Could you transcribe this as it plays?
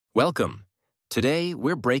Welcome. Today,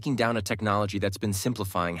 we're breaking down a technology that's been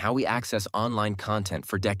simplifying how we access online content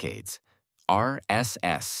for decades: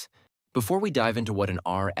 RSS. Before we dive into what an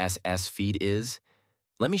RSS feed is,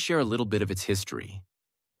 let me share a little bit of its history.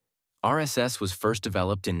 RSS was first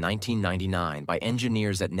developed in 1999 by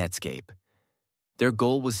engineers at Netscape. Their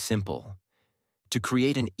goal was simple: to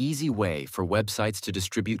create an easy way for websites to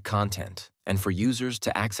distribute content and for users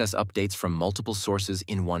to access updates from multiple sources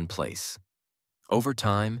in one place. Over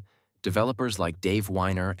time, developers like Dave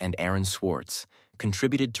Weiner and Aaron Swartz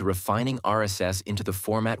contributed to refining RSS into the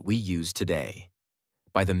format we use today.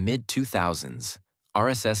 By the mid-2000s,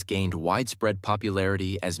 RSS gained widespread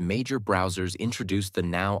popularity as major browsers introduced the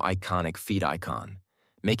now iconic feed icon,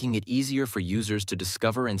 making it easier for users to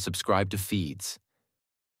discover and subscribe to feeds.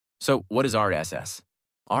 So, what is RSS?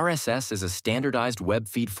 RSS is a standardized web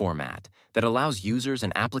feed format that allows users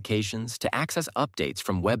and applications to access updates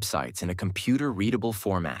from websites in a computer-readable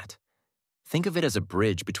format. Think of it as a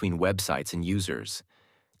bridge between websites and users,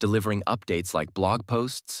 delivering updates like blog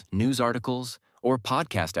posts, news articles, or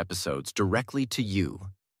podcast episodes directly to you,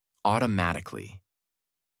 automatically.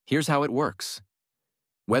 Here's how it works.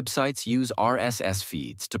 Websites use RSS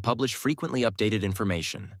feeds to publish frequently updated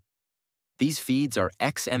information. These feeds are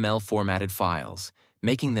XML formatted files,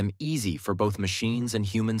 making them easy for both machines and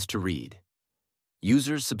humans to read.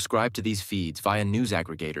 Users subscribe to these feeds via news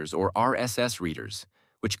aggregators or RSS readers,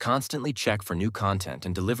 which constantly check for new content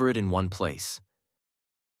and deliver it in one place.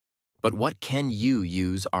 But what can you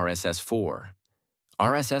use RSS for?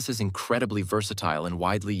 RSS is incredibly versatile and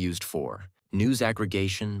widely used for news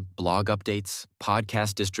aggregation, blog updates,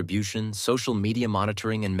 podcast distribution, social media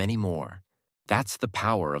monitoring, and many more. That's the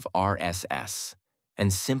power of RSS,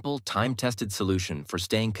 and simple, time-tested solution for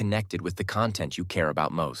staying connected with the content you care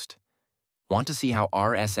about most. Want to see how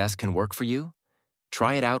RSS can work for you?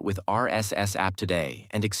 Try it out with RSS app today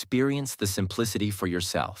and experience the simplicity for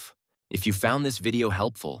yourself. If you found this video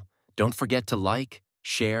helpful, don't forget to like,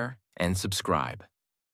 share, and subscribe.